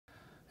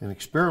In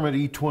experiment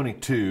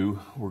E22,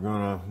 we're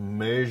going to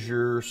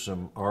measure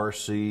some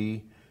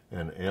RC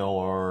and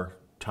LR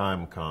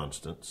time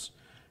constants,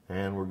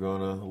 and we're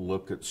going to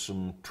look at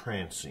some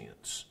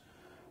transients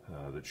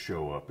that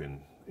show up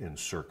in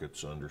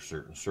circuits under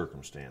certain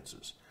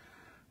circumstances.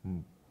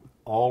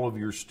 All of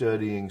your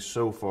studying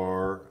so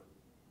far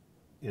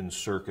in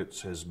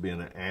circuits has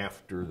been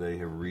after they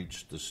have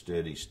reached the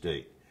steady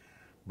state.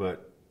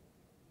 But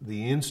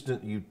the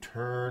instant you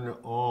turn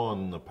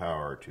on the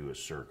power to a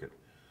circuit,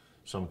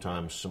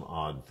 sometimes some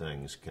odd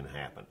things can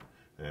happen,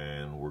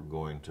 and we're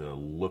going to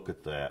look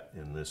at that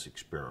in this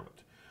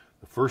experiment.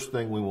 The first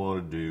thing we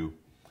want to do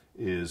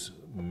is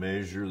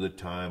measure the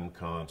time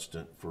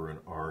constant for an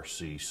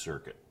RC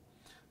circuit.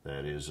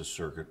 That is a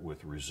circuit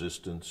with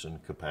resistance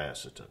and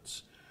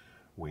capacitance.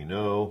 We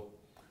know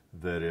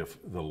that if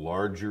the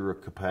larger a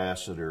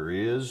capacitor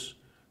is,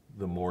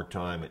 the more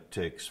time it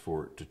takes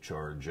for it to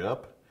charge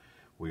up.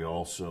 We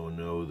also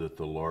know that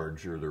the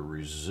larger the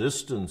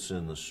resistance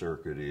in the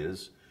circuit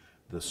is,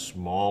 the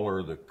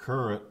smaller the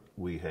current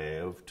we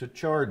have to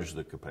charge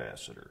the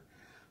capacitor.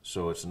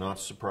 So it's not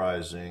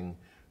surprising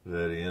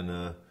that in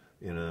a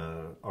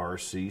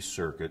RC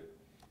circuit,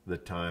 the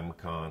time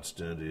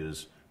constant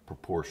is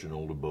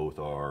proportional to both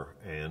R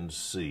and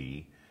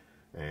C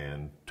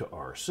and to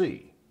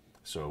RC.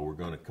 So we're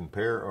going to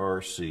compare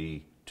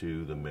RC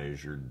to the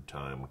measured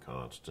time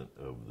constant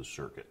of the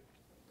circuit.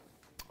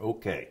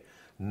 Okay,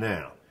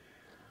 now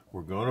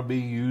we're going to be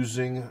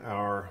using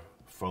our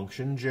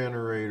function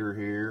generator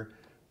here,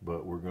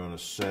 but we're going to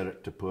set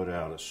it to put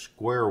out a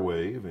square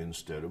wave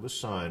instead of a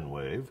sine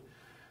wave.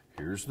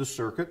 Here's the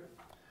circuit.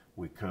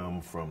 We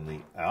come from the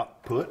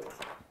output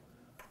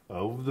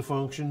of the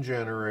function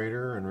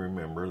generator, and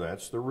remember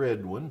that's the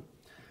red one,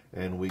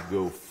 and we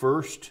go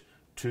first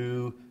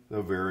to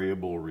the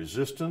variable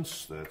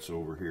resistance. That's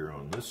over here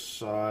on this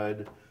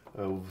side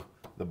of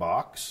the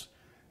box,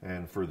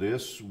 and for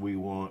this we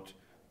want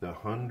the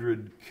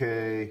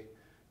 100K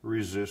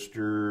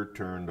resistor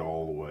turned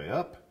all the way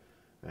up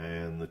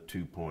and the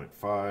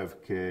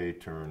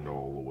 2.5K turned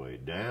all the way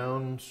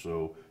down,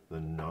 so the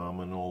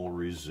nominal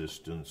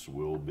resistance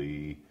will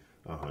be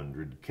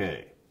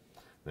 100K.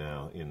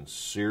 Now, in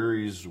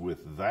series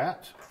with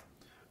that,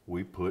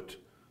 we put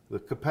the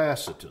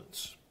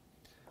capacitance.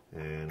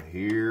 And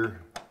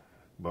here,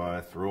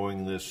 by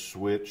throwing this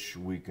switch,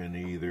 we can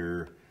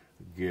either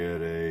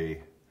get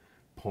a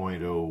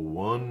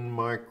 0.01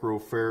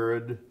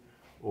 microfarad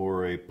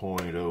or a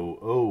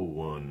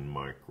 0.001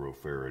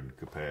 microfarad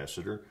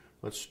capacitor.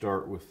 Let's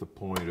start with the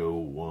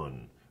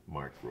 0.01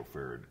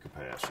 microfarad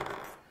capacitor.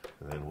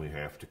 And then we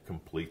have to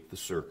complete the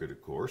circuit,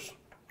 of course,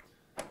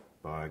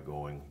 by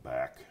going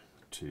back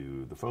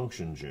to the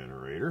function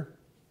generator.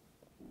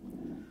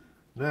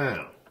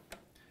 Now,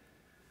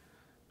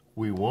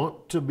 we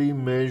want to be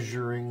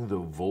measuring the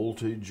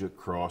voltage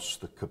across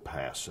the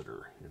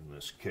capacitor in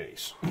this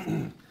case.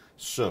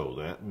 So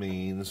that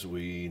means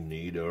we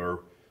need our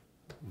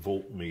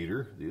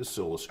voltmeter, the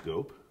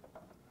oscilloscope,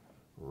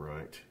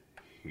 right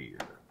here.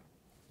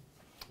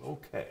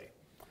 Okay,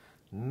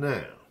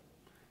 now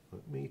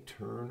let me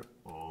turn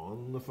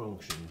on the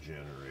function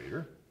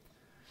generator,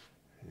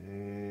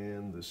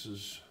 and this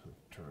is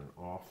turn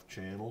off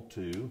channel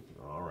 2.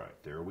 All right,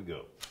 there we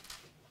go.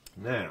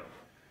 Now,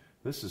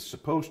 this is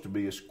supposed to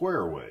be a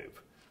square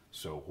wave,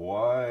 so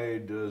why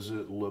does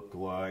it look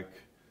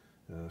like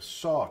a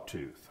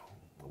sawtooth?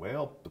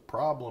 Well, the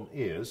problem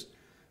is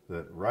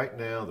that right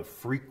now the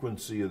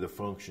frequency of the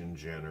function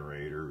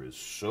generator is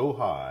so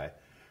high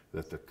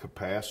that the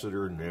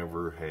capacitor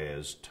never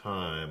has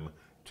time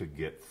to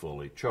get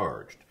fully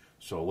charged.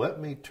 So let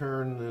me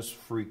turn this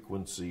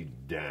frequency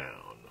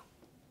down.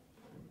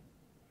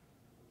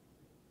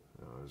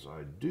 Now, as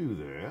I do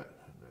that,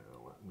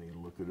 now let me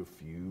look at a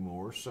few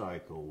more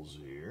cycles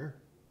here.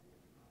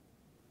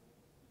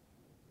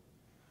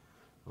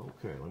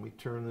 Okay, let me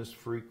turn this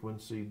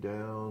frequency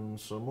down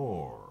some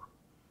more.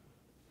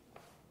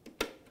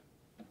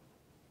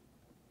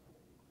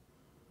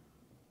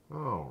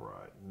 All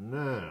right,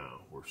 now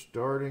we're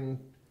starting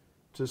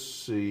to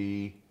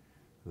see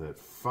that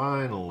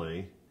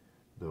finally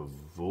the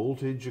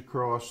voltage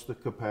across the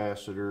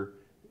capacitor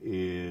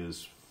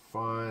is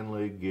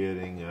finally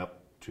getting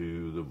up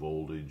to the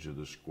voltage of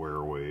the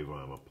square wave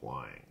I'm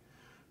applying.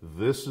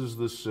 This is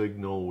the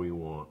signal we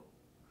want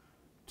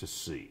to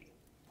see.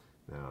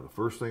 Now, the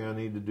first thing I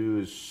need to do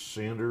is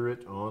center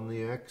it on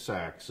the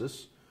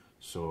x-axis,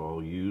 so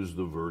I'll use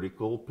the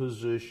vertical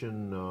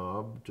position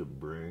knob to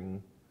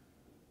bring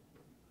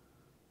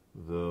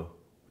the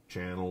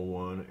channel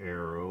 1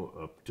 arrow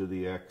up to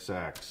the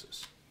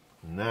x-axis.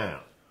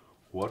 Now,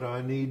 what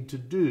I need to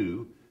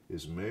do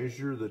is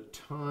measure the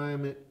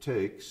time it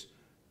takes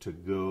to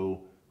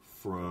go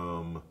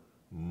from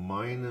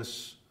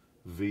minus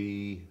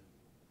V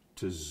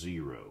to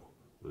 0.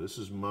 This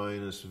is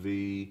minus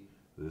V,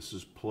 this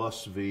is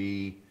plus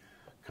V,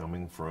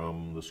 coming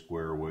from the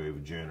square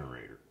wave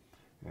generator.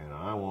 And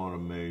I want to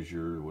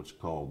measure what's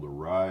called the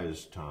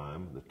rise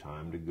time, the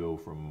time to go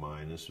from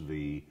minus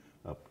V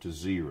up to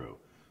 0.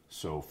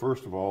 So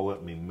first of all,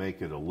 let me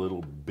make it a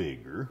little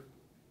bigger.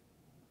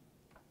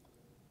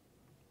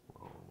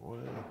 Wrong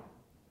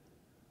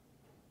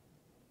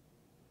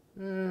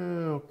way.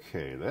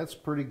 Okay, that's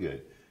pretty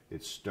good.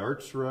 It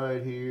starts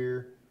right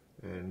here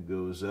and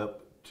goes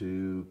up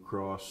to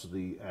cross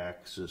the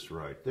axis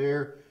right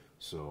there.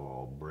 So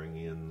I'll bring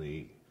in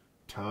the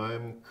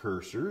time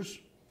cursors.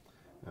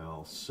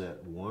 I'll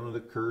set one of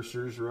the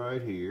cursors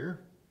right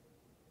here.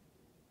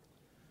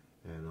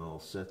 And I'll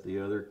set the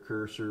other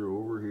cursor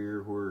over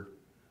here where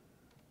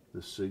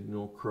the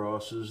signal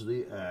crosses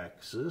the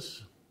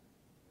axis.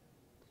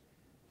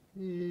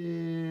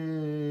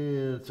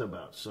 It's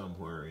about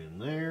somewhere in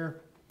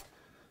there.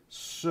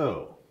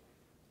 So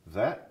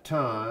that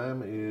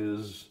time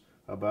is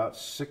about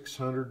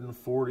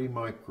 640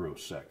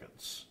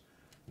 microseconds.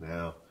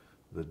 Now,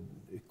 the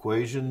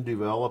equation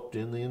developed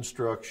in the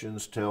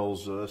instructions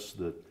tells us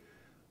that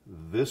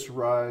this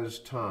rise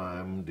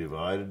time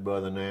divided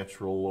by the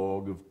natural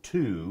log of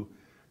 2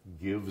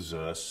 gives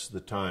us the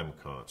time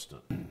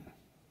constant.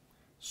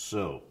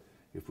 So,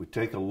 if we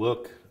take a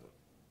look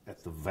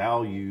at the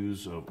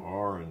values of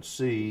R and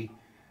C,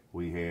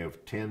 we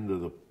have 10 to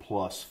the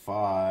plus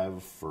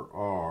 5 for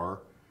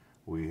R,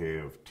 we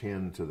have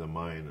 10 to the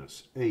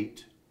minus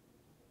 8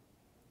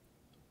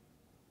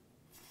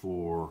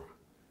 for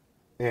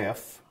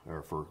F,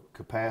 or for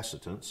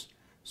capacitance.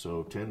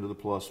 So 10 to the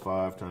plus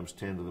 5 times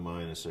 10 to the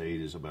minus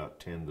 8 is about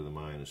 10 to the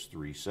minus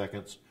 3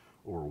 seconds,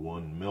 or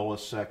 1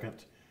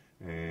 millisecond,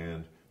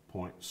 and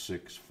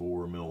 0.64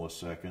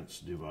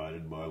 milliseconds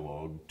divided by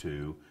log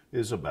 2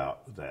 is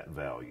about that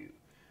value.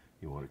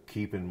 You want to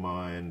keep in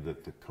mind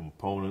that the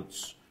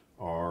components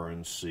R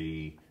and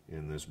C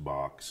in this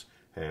box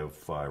have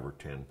 5 or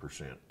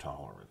 10%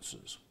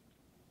 tolerances.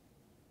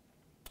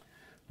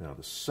 Now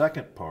the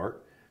second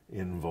part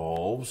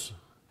involves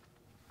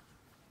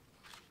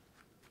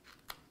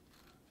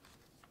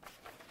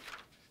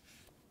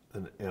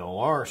an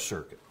LR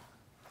circuit.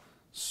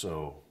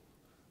 So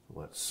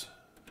let's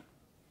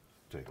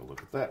take a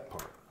look at that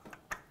part.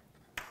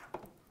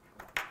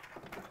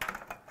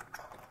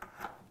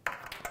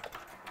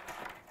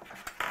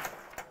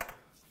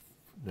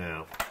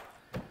 Now,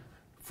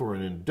 for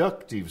an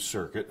inductive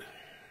circuit,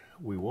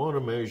 we want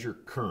to measure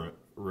current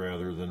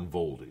rather than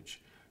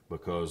voltage,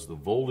 because the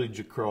voltage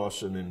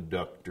across an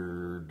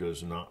inductor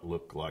does not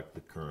look like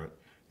the current.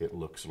 It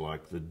looks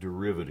like the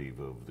derivative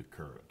of the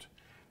current.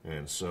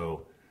 And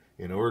so,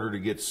 in order to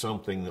get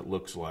something that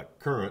looks like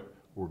current,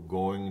 we're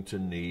going to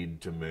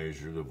need to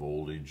measure the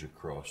voltage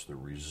across the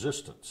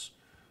resistance,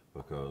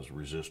 because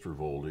resistor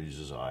voltage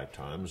is I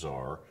times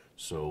R,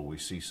 so we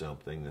see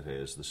something that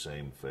has the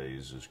same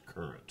phase as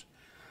current.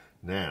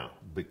 Now,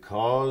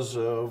 because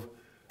of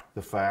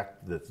the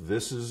fact that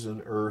this is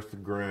an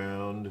earth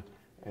ground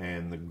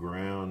and the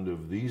ground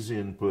of these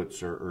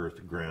inputs are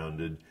earth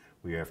grounded,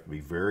 we have to be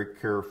very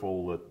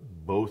careful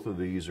that both of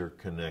these are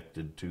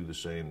connected to the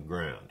same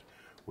ground,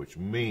 which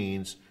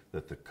means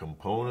that the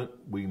component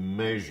we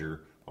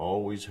measure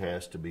always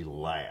has to be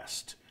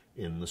last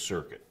in the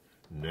circuit,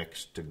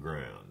 next to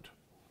ground.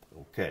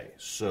 Okay,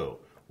 so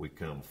we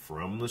come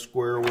from the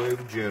square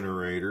wave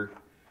generator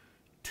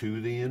to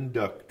the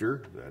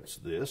inductor. That's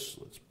this.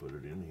 Let's put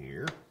it in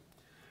here.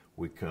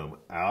 We come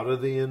out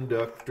of the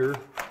inductor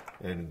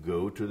and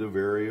go to the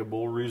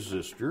variable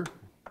resistor.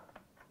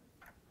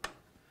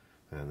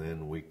 And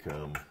then we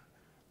come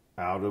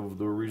out of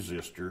the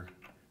resistor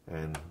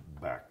and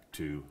back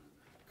to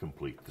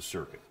complete the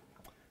circuit.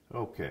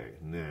 Okay,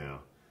 now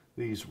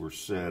these were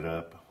set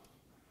up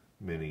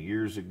many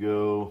years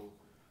ago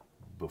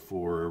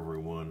before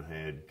everyone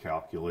had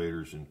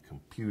calculators and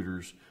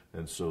computers,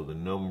 and so the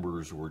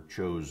numbers were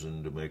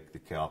chosen to make the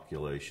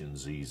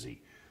calculations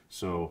easy.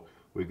 So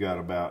we got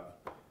about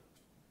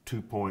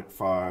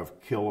 2.5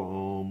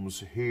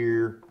 kiloohms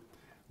here.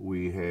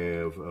 We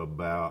have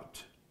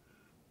about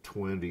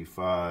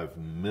 25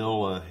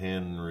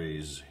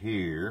 millihenries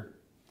here.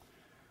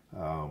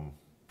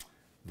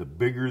 The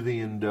bigger the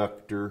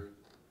inductor,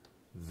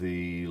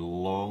 the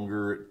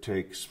longer it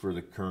takes for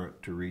the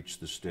current to reach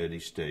the steady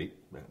state.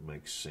 That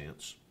makes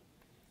sense.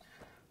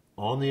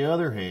 On the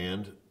other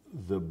hand,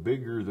 the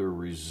bigger the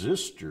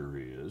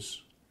resistor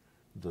is,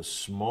 the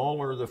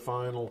smaller the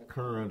final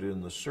current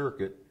in the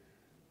circuit,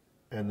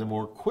 and the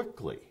more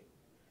quickly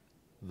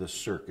the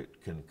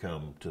circuit can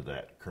come to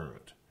that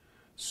current.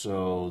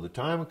 So the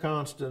time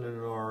constant in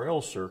an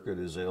RL circuit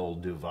is L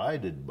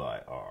divided by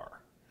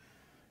R.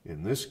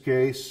 In this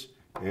case,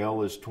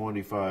 L is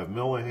 25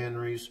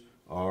 millihenries,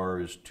 R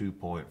is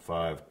 2.5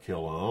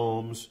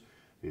 kiloohms.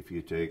 If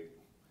you take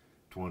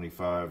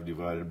 25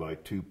 divided by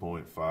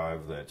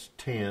 2.5, that's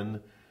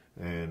 10,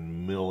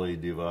 and milli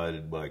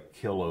divided by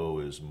kilo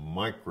is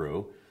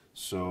micro.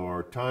 So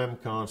our time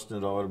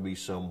constant ought to be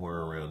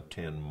somewhere around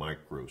 10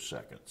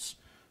 microseconds.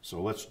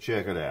 So let's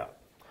check it out.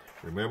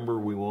 Remember,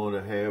 we want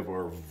to have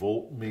our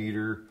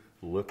voltmeter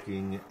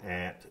looking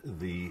at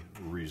the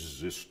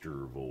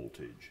resistor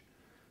voltage.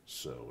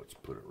 So let's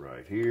put it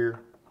right here,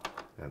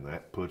 and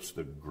that puts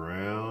the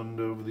ground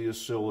of the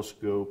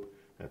oscilloscope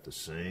at the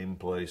same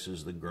place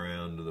as the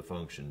ground of the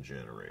function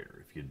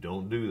generator. If you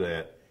don't do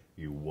that,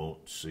 you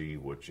won't see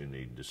what you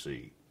need to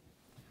see.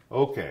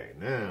 Okay,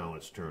 now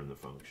let's turn the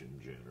function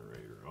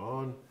generator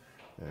on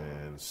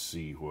and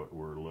see what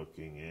we're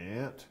looking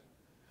at.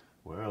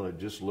 Well, it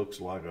just looks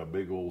like a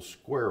big old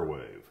square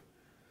wave.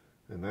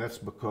 And that's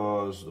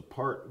because the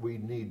part we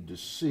need to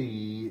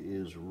see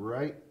is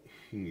right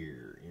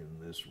here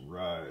in this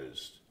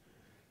rise.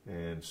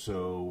 And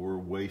so we're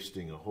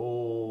wasting a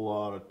whole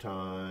lot of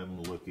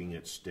time looking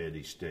at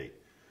steady state.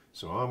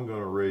 So I'm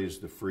going to raise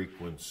the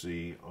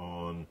frequency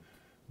on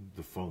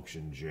the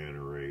function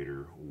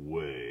generator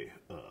way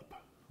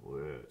up.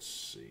 Let's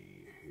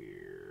see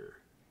here.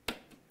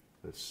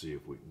 Let's see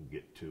if we can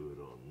get to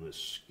it on this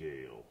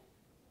scale.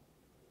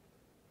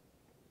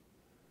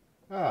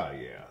 Ah,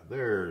 yeah,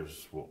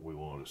 there's what we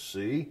want to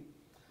see.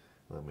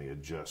 Let me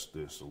adjust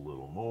this a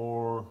little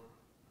more.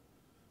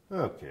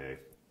 Okay,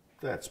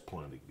 that's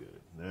plenty good.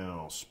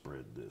 Now I'll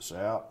spread this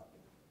out.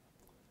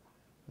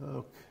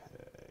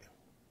 Okay,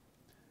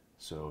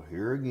 so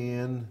here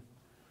again,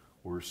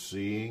 we're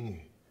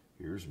seeing,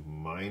 here's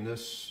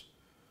minus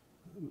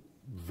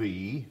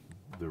V,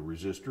 the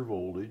resistor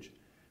voltage,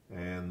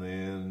 and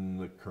then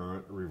the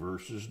current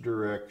reverses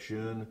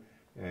direction,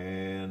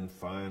 and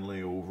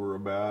finally over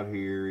about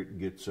here it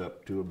gets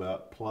up to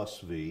about plus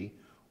V.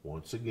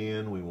 Once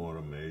again, we want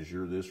to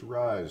measure this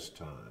rise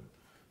time.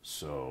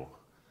 So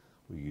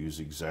we use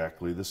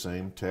exactly the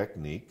same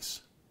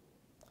techniques,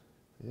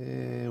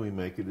 and we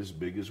make it as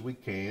big as we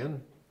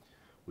can.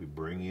 We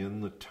bring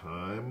in the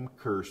time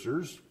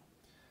cursors,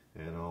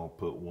 and I'll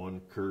put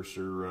one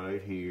cursor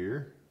right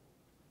here.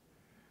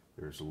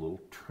 There's a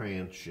little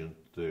transient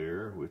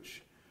there,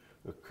 which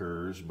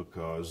occurs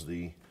because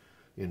the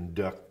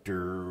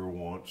inductor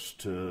wants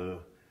to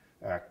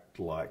act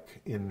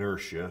like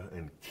inertia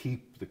and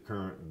keep the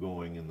current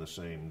going in the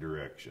same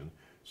direction.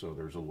 So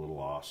there's a little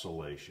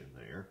oscillation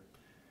there.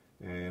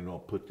 And I'll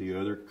put the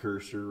other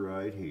cursor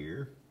right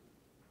here.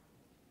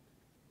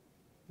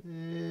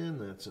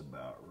 And that's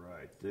about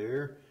right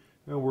there.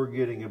 Now we're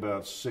getting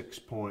about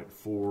 6.4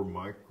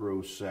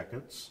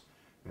 microseconds.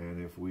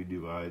 And if we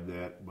divide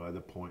that by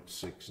the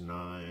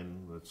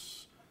 0.69,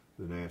 that's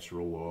the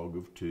natural log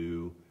of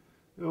 2.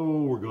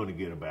 Oh, we're going to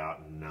get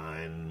about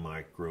 9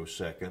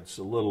 microseconds,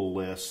 a little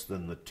less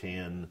than the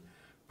 10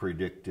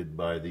 predicted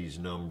by these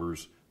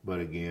numbers, but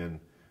again,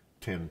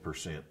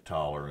 10%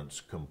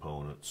 tolerance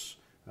components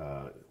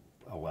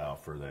allow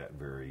for that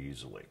very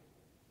easily.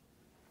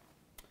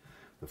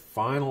 The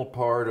final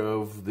part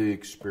of the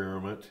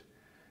experiment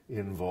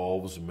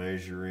involves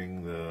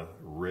measuring the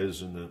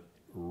resonant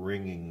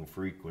ringing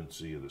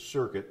frequency of the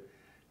circuit,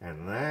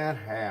 and that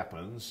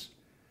happens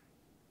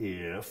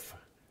if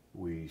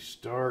we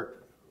start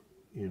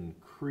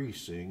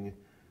increasing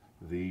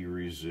the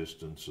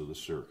resistance of the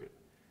circuit.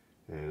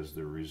 As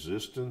the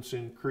resistance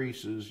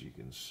increases, you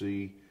can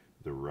see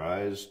the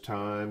rise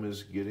time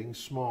is getting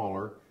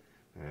smaller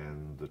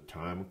and the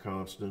time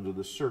constant of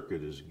the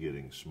circuit is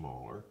getting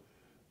smaller.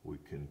 We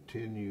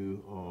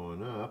continue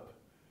on up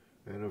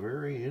and a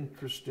very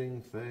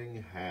interesting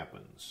thing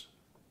happens.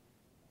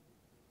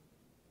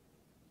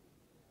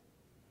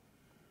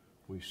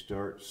 We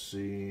start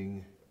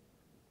seeing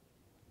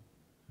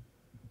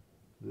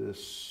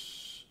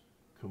this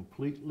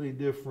completely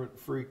different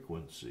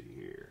frequency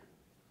here.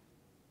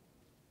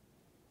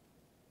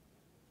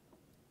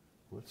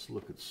 Let's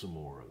look at some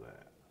more of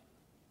that.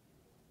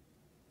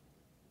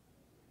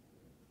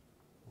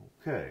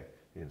 Okay,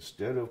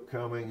 instead of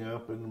coming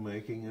up and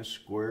making a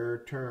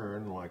square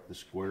turn like the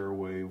square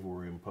wave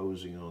we're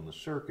imposing on the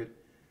circuit,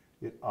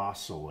 it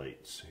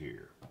oscillates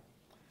here.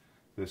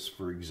 This,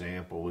 for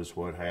example, is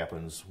what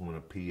happens when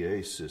a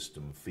PA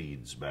system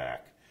feeds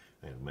back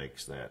and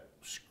makes that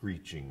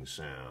screeching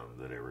sound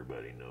that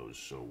everybody knows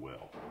so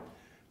well.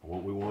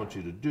 What we want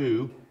you to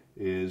do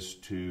is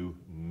to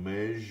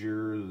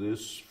measure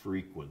this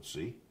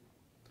frequency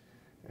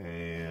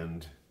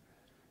and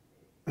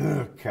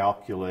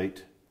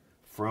calculate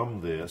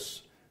from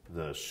this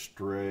the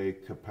stray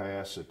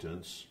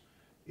capacitance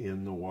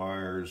in the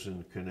wires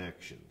and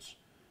connections.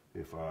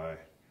 If I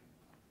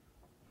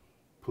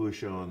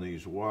push on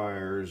these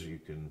wires, you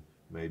can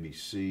maybe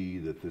see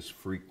that this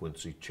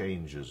frequency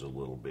changes a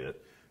little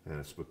bit, and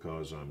it's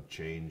because I'm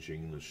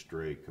changing the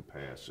stray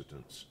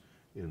capacitance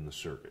in the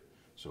circuit.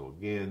 So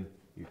again,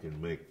 you can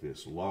make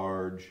this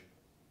large.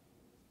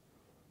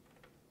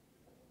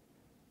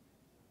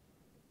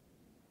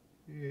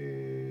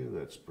 Yeah,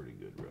 that's pretty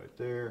good right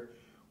there.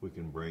 We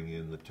can bring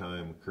in the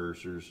time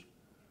cursors,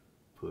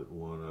 put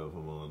one of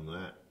them on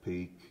that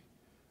peak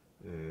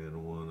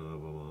and one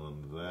of them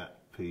on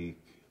that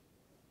peak,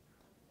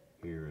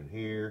 here and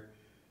here,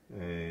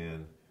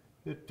 and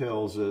it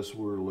tells us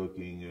we're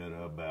looking at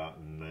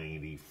about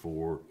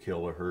 94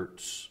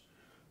 kilohertz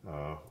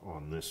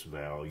on this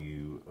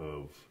value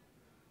of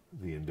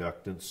the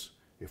inductance.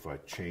 If I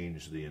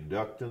change the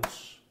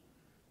inductance,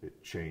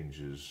 it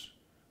changes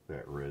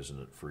that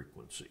resonant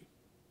frequency.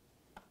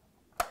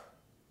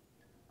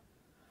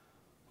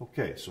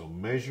 Okay, so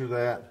measure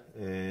that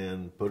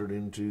and put it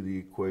into the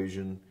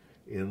equation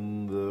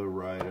in the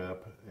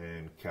write-up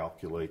and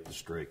calculate the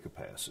stray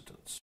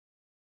capacitance.